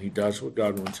God, and he does what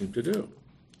God wants him to do.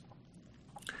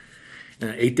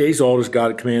 Now, 8 days old as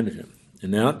God had commanded him.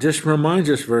 And now it just reminds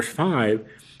us, verse 5,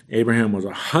 Abraham was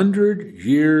 100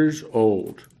 years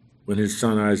old when his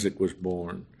son Isaac was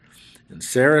born. And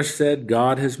Sarah said,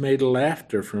 God has made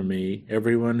laughter for me.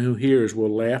 Everyone who hears will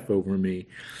laugh over me.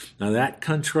 Now that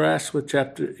contrasts with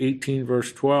chapter 18,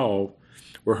 verse 12,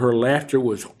 where her laughter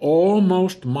was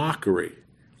almost mockery.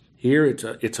 Here it's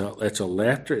a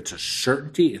laughter, it's a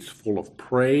certainty, it's full of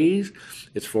praise,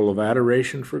 it's full of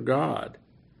adoration for God.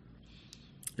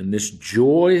 And this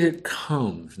joy that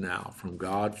comes now from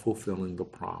God fulfilling the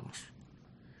promise.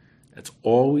 It's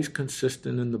always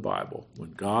consistent in the Bible.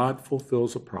 When God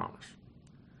fulfills a promise,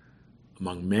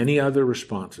 among many other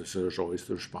responses, there's always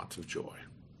the response of joy.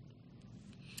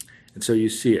 And so you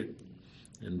see it.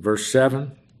 In verse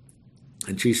 7,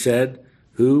 and she said,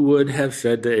 who would have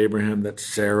said to Abraham that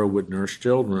Sarah would nurse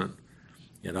children?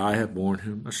 Yet I have borne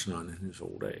him a son in his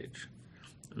old age.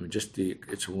 I mean,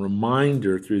 it's a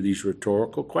reminder through these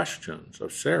rhetorical questions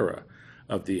of Sarah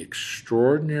of the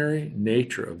extraordinary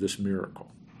nature of this miracle.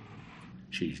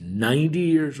 She's 90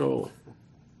 years old.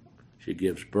 She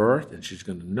gives birth, and she's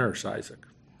going to nurse Isaac.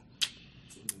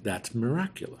 That's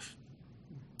miraculous.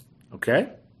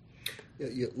 Okay?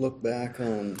 You look back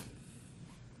on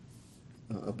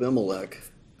Abimelech,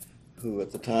 who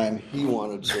at the time he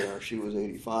wanted Sarah, she was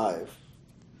 85.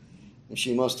 And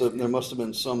there must have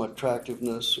been some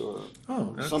attractiveness or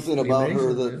something about amazing,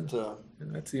 her that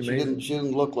that's the amazing. she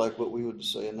didn't look like what we would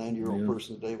say a 90-year-old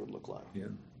person today would look like.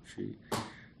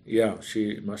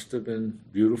 She must have been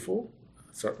beautiful,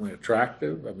 certainly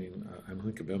attractive. I mean, I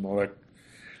think Abimelech.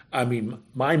 I mean,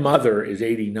 my mother is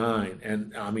 89,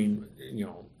 and I mean,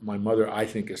 my mother I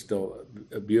think is still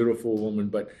a beautiful woman,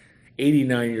 but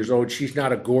 89 years old, she's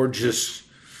not a gorgeous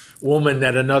woman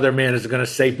that another man is going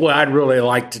to say, boy, I'd really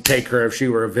like to take her if she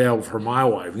were available for my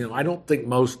wife. I don't think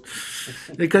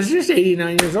because she's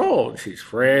 89 years old. She's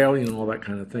frail, all that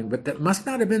kind of thing. But that must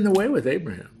not have been the way with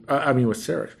with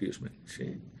Sarah, excuse me.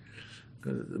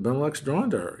 Abimelech's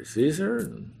drawn to her. He sees her,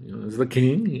 and, as the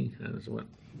king,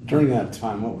 During that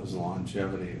time, what was the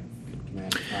longevity of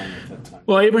mankind at that time?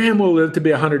 Well, Abraham will live to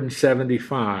be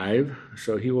 175,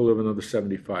 so he will live another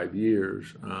 75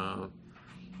 years.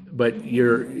 But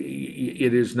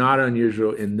it is not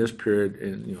unusual in this period,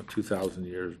 in 2,000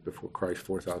 years before Christ,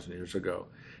 4,000 years ago,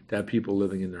 to have people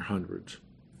living in their hundreds.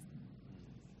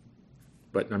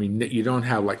 But I mean, you don't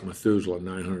have like Methuselah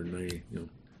 990,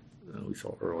 we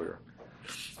saw earlier.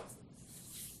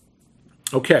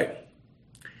 Okay,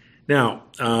 now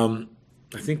I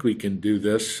think we can do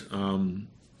this.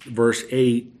 Verse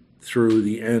 8 through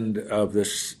the end of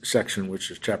this section, which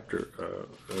is chapter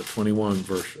 21,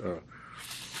 verse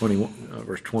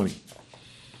 20.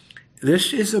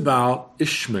 This is about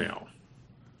Ishmael.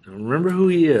 Now remember who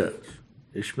he is.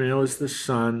 Ishmael is the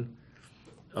son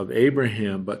of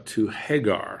Abraham, but to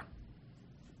Hagar.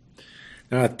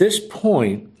 Now at this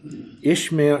point,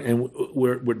 Ishmael, and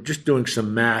we're just doing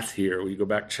some math here. We go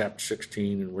back to chapter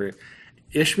 16, and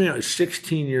Ishmael is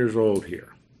 16 years old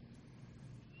here.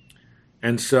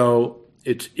 And so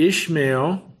it's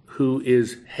Ishmael who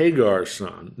is Hagar's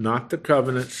son, not the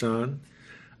covenant son,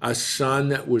 a son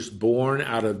that was born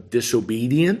out of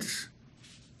disobedience,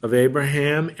 of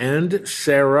Abraham and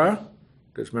Sarah,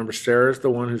 because remember, Sarah is the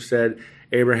one who said,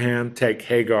 Abraham, take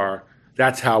Hagar.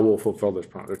 That's how we'll fulfill this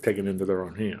promise. They're taking it into their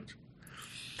own hands.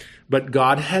 But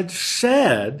God had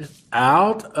said,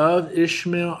 out of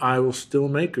Ishmael I will still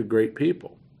make a great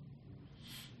people.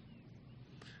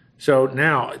 So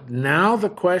now the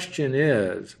question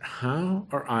is, how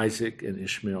are Isaac and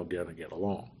Ishmael going to get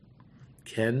along?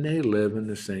 Can they live in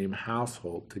the same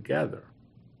household together?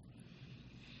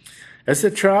 As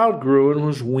the child grew and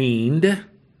was weaned,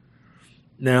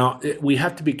 now we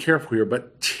have to be careful here,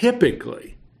 but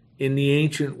typically in the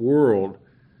ancient world,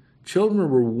 children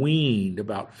were weaned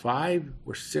about 5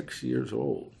 or 6 years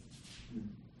old.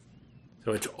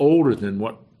 So it's older than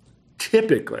what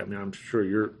typically, I mean, I'm sure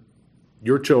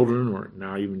your children or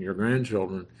now even your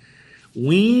grandchildren,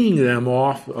 weaning them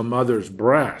off a mother's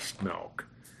breast milk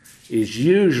is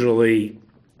usually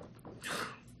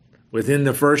within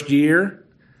the first year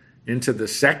into the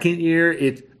second year.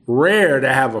 It's rare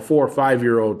to have a 4 or 5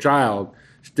 year old child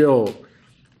still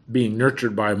being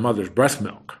nurtured by a mother's breast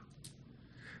milk.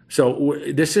 So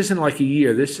this isn't like a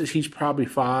year. He's probably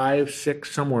 5,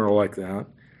 6, somewhere like that.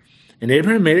 And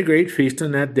Abraham made a great feast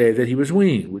on that day that he was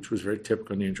weaned, which was very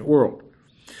typical in the ancient world.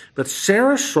 But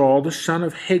Sarah saw the son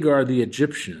of Hagar the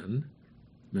Egyptian,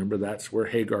 remember that's where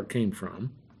Hagar came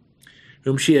from,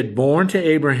 whom she had borne to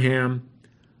Abraham,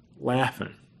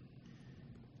 laughing.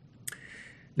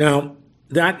 Now,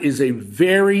 that is a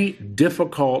very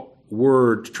difficult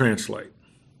word to translate.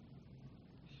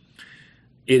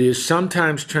 It is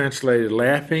sometimes translated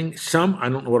laughing. Some, I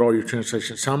don't know what all your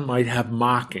translations, some might have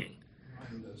mocking.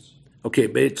 Okay,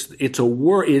 but it's a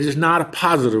word, it is not a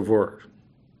positive word.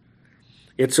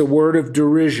 It's a word of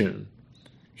derision.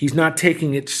 He's not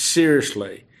taking it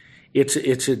seriously. It's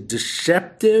a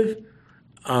deceptive,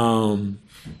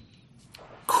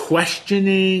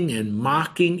 questioning and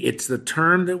mocking. It's the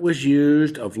term that was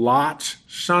used of Lot's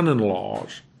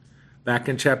son-in-laws back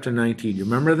in chapter 19. You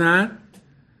remember that?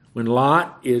 When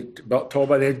Lot is told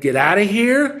by them, get out of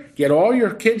here, get all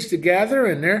your kids together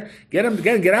and get them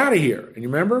together, get out of here. And you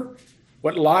remember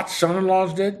what Lot's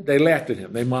son-in-laws did? They laughed at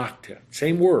him. They mocked him.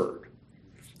 Same word.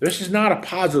 This is not a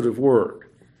positive word.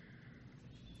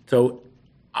 So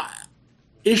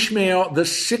Ishmael, the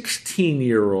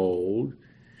 16-year-old,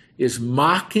 is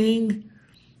mocking,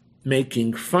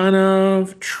 making fun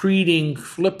of, treating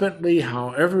flippantly,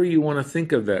 however you want to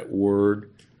think of that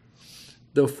word,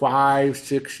 the 5,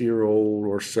 6-year-old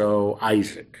or so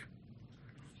Isaac.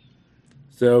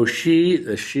 So she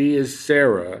is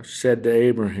Sarah, said to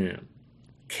Abraham,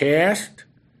 cast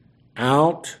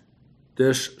out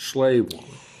this slave woman.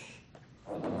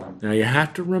 Now you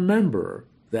have to remember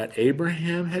that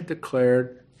Abraham had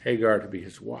declared Hagar to be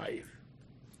his wife.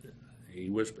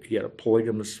 He had a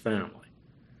polygamous family.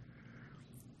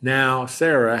 Now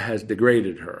Sarah has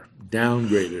degraded her,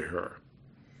 downgraded her,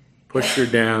 pushed her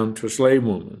down to a slave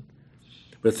woman.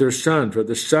 With her son, for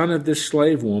the son of this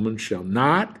slave woman shall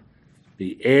not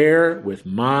be heir with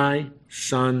my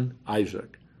son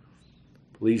Isaac.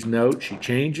 Please note, she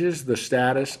changes the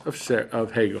status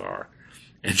of Hagar,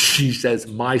 and she says,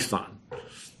 my son,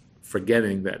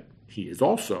 forgetting that he is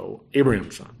also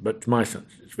Abraham's son, but my son.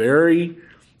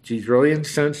 She's really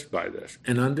incensed by this,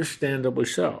 and understandably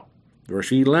so.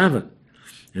 Verse 11,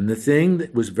 and the thing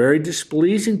that was very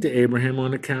displeasing to Abraham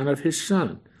on account of his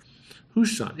son.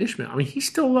 Whose son? Ishmael. I mean, he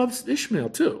still loves Ishmael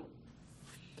too.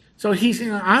 So he's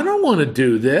saying, I don't want to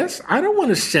do this. I don't want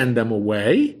to send them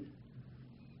away.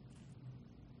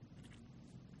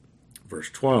 Verse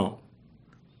 12,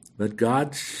 but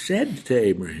God said to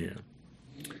Abraham,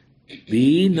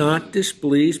 be not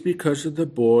displeased because of the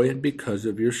boy and because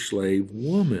of your slave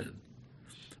woman.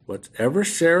 Whatever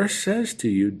Sarah says to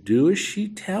you, do as she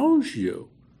tells you.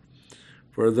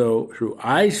 For though through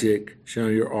Isaac shall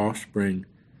your offspring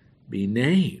be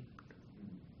named.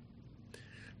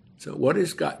 So what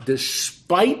is God?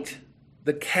 Despite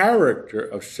the character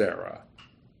of Sarah,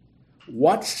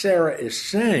 what Sarah is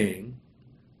saying,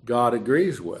 God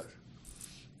agrees with.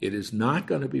 It is not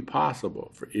going to be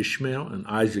possible for Ishmael and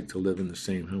Isaac to live in the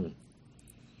same home.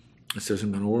 This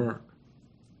isn't going to work.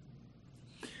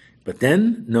 But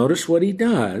then notice what he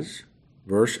does.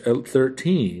 Verse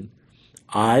 13,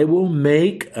 I will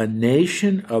make a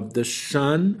nation of the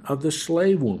son of the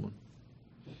slave woman,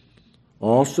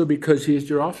 also because he is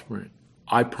your offspring.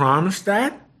 I promise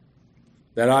that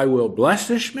I will bless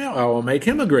Ishmael. I will make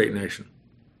him a great nation.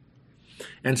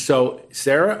 And so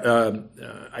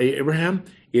Abraham,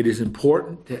 it is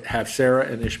important to have Sarah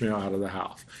and Ishmael out of the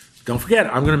house. Don't forget,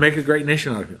 I'm going to make a great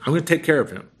nation out of him. I'm going to take care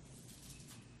of him.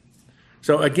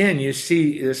 So again, you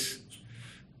see this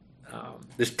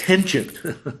tension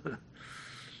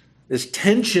this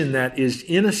tension that is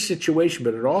in a situation,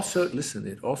 but it also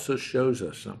shows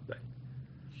us something.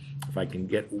 If I can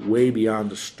get way beyond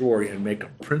the story and make a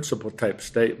principle type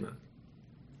statement,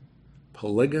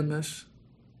 polygamous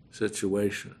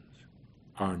situations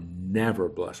are never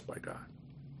blessed by God.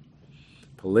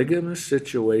 Polygamous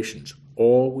situations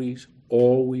always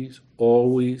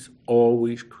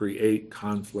create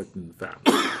conflict in the family.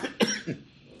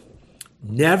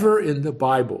 Never in the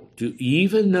Bible do,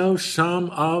 even though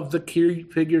some of the key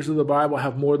figures of the Bible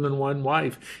have more than one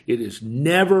wife, it is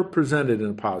never presented in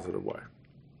a positive way.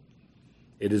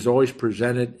 It is always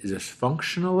presented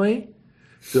dysfunctionally,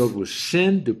 filled with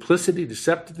sin, duplicity,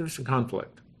 deceptiveness, and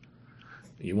conflict.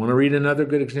 You want to read another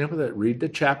good example of that? Read the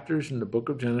chapters in the book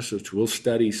of Genesis. We'll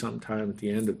study sometime at the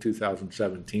end of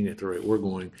 2017 at the rate we're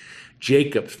going.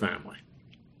 Jacob's family.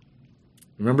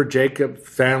 Remember Jacob's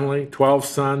family? 12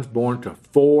 sons born to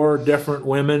 4 different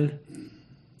women. I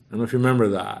don't know if you remember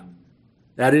that.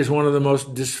 That is one of the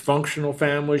most dysfunctional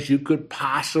families you could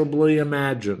possibly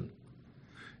imagine.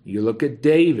 You look at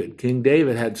David. King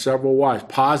David had several wives.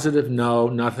 Positive? No,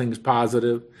 nothing's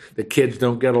positive. The kids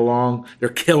don't get along. They're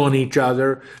killing each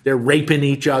other. They're raping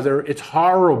each other. It's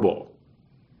horrible.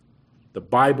 The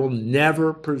Bible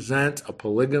never presents a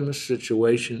polygamous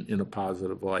situation in a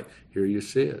positive light. Here you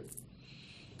see it.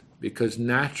 Because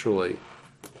naturally,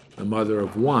 the mother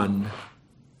of one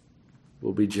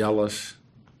will be jealous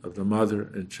of the mother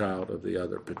and child of the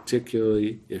other,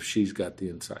 particularly if she's got the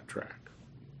inside track.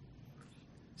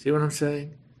 See what I'm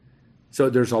saying? So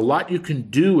there's a lot you can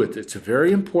do with it. It's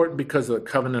very important because of the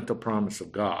covenantal promise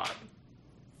of God.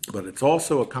 But it's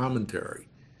also a commentary.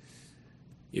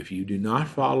 If you do not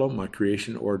follow my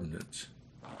creation ordinance,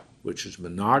 which is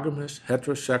monogamous,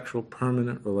 heterosexual,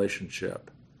 permanent relationship,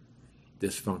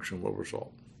 dysfunction will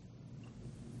result.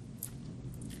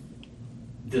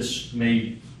 This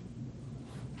may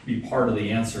be part of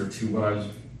the answer to what I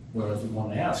was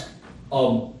wanting to ask.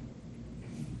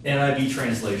 NIV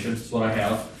translation is what I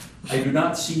have. I do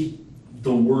not see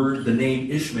the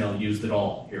name Ishmael used at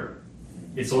all here.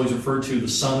 It's always referred to the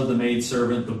son of the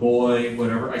maidservant, the boy,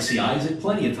 whatever. I see Isaac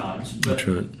plenty of times, but That's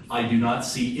right. I do not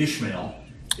see Ishmael.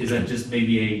 Is that just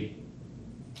maybe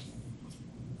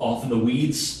off in the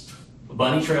weeds, a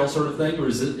bunny trail sort of thing, or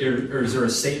is there a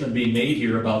statement being made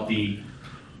here about the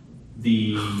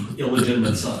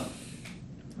illegitimate son,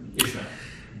 Ishmael?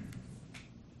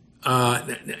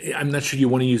 I'm not sure you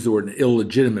want to use the word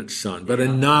illegitimate son, but a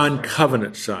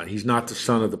non-covenant son. He's not the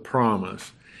son of the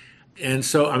promise. And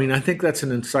so, I think that's an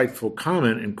insightful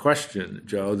comment and question,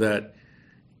 Joe, that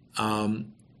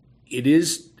it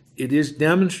is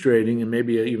demonstrating, and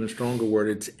maybe an even stronger word,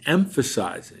 it's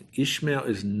emphasizing Ishmael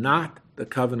is not the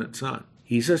covenant son.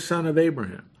 He's a son of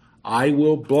Abraham. I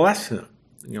will bless him.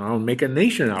 I'll make a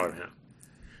nation out of him.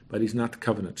 But he's not the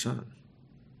covenant son.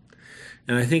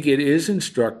 And I think it is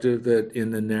instructive that in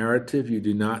the narrative you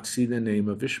do not see the name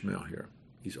of Ishmael here.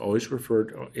 He's always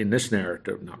referred, in this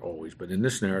narrative, not always, but in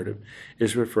this narrative,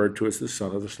 is referred to as the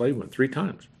son of the slave woman 3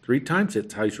 times. 3 times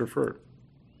it's how he's referred.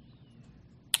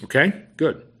 Okay?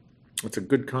 Good. That's a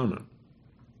good comment.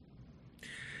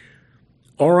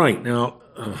 All right, now,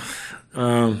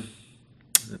 I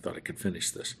thought I could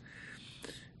finish this.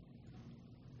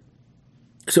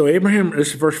 So Abraham, this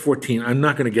is verse 14. I'm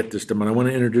not going to get this done, but I want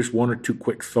to introduce 1 or 2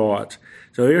 quick thoughts.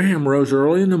 So Abraham rose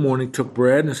early in the morning, took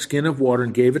bread and a skin of water,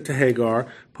 and gave it to Hagar,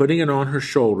 putting it on her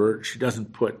shoulder. She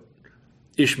doesn't put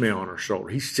Ishmael on her shoulder.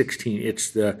 He's 16.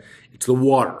 It's the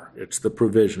water. It's the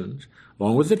provisions,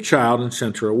 along with the child, and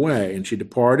sent her away. And she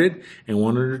departed and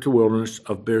wandered into the wilderness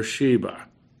of Beersheba.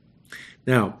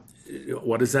 Now,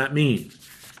 what does that mean?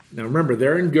 Now remember,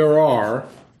 they're in Gerar.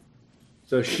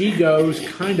 So she goes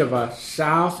kind of a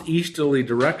southeasterly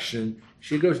direction.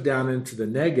 She goes down into the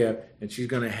Negev, and she's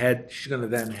going to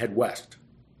then head west.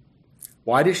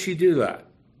 Why does she do that?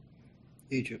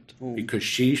 Egypt. Home. Because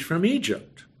she's from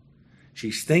Egypt.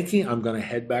 She's thinking, I'm going to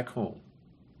head back home.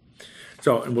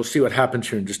 So, and we'll see what happens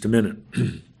here in just a minute.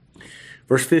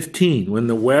 Verse 15, when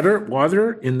the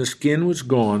water in the skin was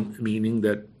gone, meaning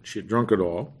that she had drunk it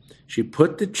all, she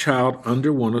put the child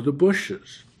under one of the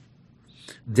bushes.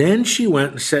 Then she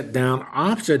went and sat down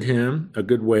opposite him, a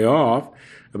good way off,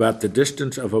 about the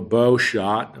distance of a bow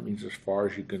shot. That means as far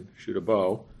as you can shoot a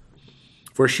bow.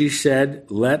 For she said,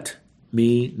 let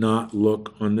me not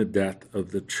look on the death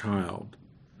of the child.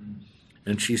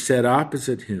 And she sat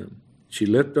opposite him. She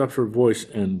lifted up her voice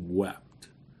and wept.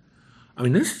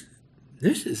 This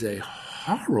is a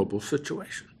horrible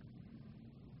situation.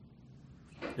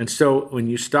 And so when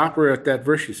you stop her at that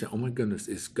verse, you say, oh my goodness,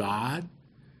 is God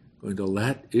going to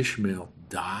let Ishmael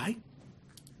die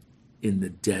in the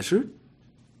desert?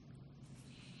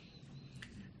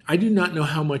 I do not know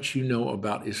how much you know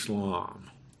about Islam,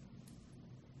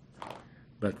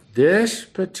 but this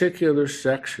particular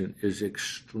section is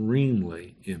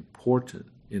extremely important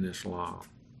in Islam.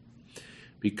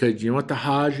 Because you know what the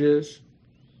Hajj is?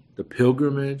 The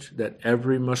pilgrimage that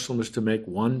every Muslim is to make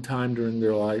one time during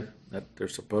their life, that they're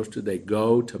supposed to. They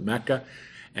go to Mecca,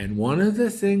 and one of the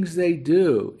things they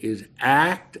do is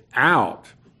act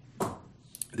out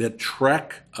the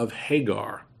trek of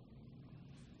Hagar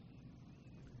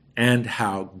and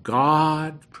how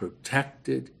God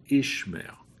protected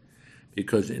Ishmael.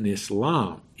 Because in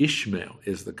Islam, Ishmael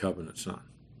is the covenant son,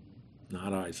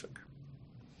 not Isaac.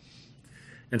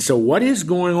 And so what is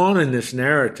going on in this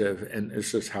narrative, and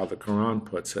this is how the Quran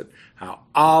puts it, how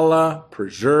Allah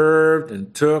preserved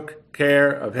and took care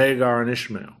of Hagar and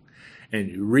Ishmael. And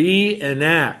you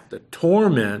reenact the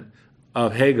torment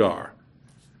of Hagar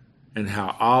and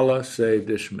how Allah saved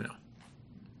Ishmael.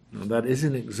 Now that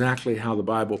isn't exactly how the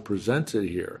Bible presents it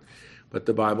here, but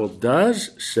the Bible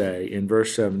does say in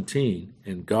verse 17,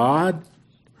 and God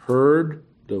heard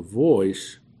the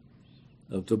voice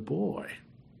of the boy.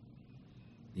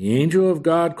 The angel of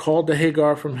God called to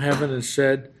Hagar from heaven and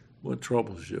said, what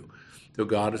troubles you? So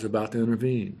God is about to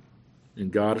intervene.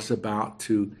 And God is about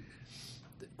to,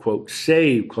 quote,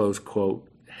 save, close quote,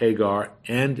 Hagar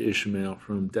and Ishmael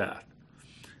from death.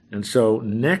 And so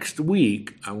next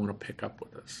week, I want to pick up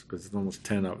with this because it's almost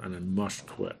 10 up and I must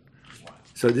quit.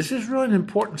 So this is really an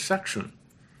important section.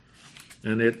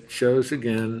 And it shows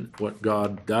again what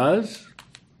God does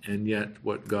and yet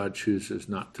what God chooses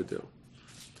not to do,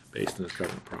 based on his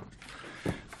covenant promise.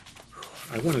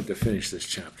 I wanted to finish this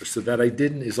chapter, so that I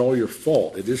didn't is all your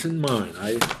fault. It isn't mine.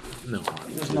 No.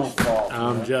 There's no fault.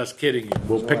 I'm just kidding you.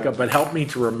 We'll pick up, but help me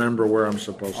to remember where I'm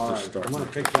supposed All to right, start. I'm going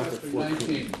to pick up at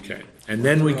 14. Okay. And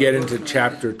then we get into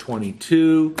chapter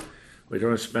 22. We're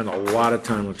going to spend a lot of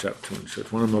time on chapter 22.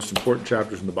 It's one of the most important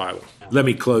chapters in the Bible. Let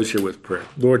me close here with prayer.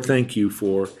 Lord, thank you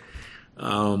for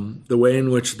the way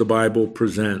in which the Bible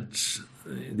presents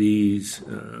these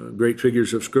great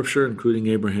figures of Scripture, including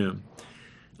Abraham,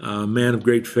 a man of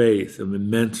great faith, of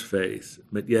immense faith,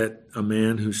 but yet a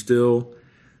man who still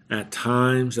at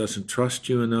times doesn't trust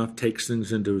you enough, takes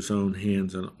things into his own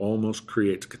hands, and almost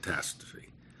creates catastrophe.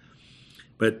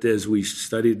 But as we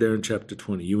studied there in chapter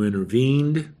 20, you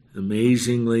intervened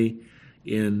amazingly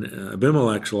in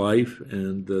Abimelech's life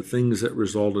and the things that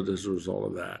resulted as a result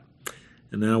of that.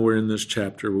 And now we're in this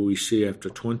chapter where we see after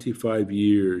 25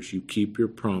 years, you keep your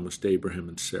promise to Abraham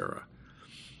and Sarah.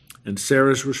 And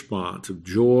Sarah's response of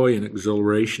joy and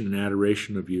exhilaration and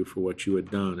adoration of you for what you had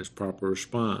done is proper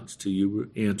response to you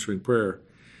answering prayer,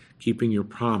 keeping your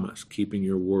promise, keeping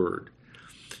your word.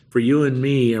 For you and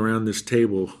me around this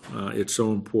table, it's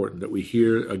so important that we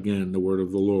hear again the word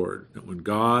of the Lord, that when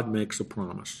God makes a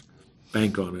promise,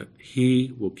 bank on it.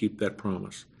 He will keep that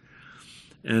promise.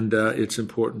 And it's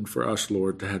important for us,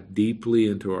 Lord, to have deeply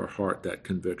into our heart that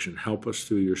conviction. Help us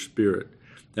through your Spirit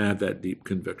to have that deep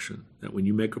conviction, that when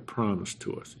you make a promise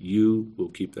to us, you will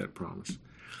keep that promise.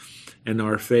 And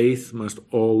our faith must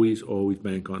always, always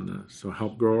bank on this. So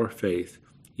help grow our faith,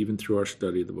 even through our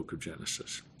study of the book of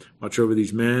Genesis. Watch over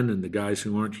these men and the guys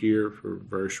who aren't here for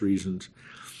various reasons,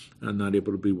 not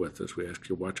able to be with us. We ask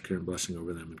your watch, care, and blessing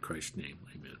over them in Christ's name.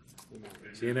 Amen.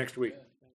 See you next week.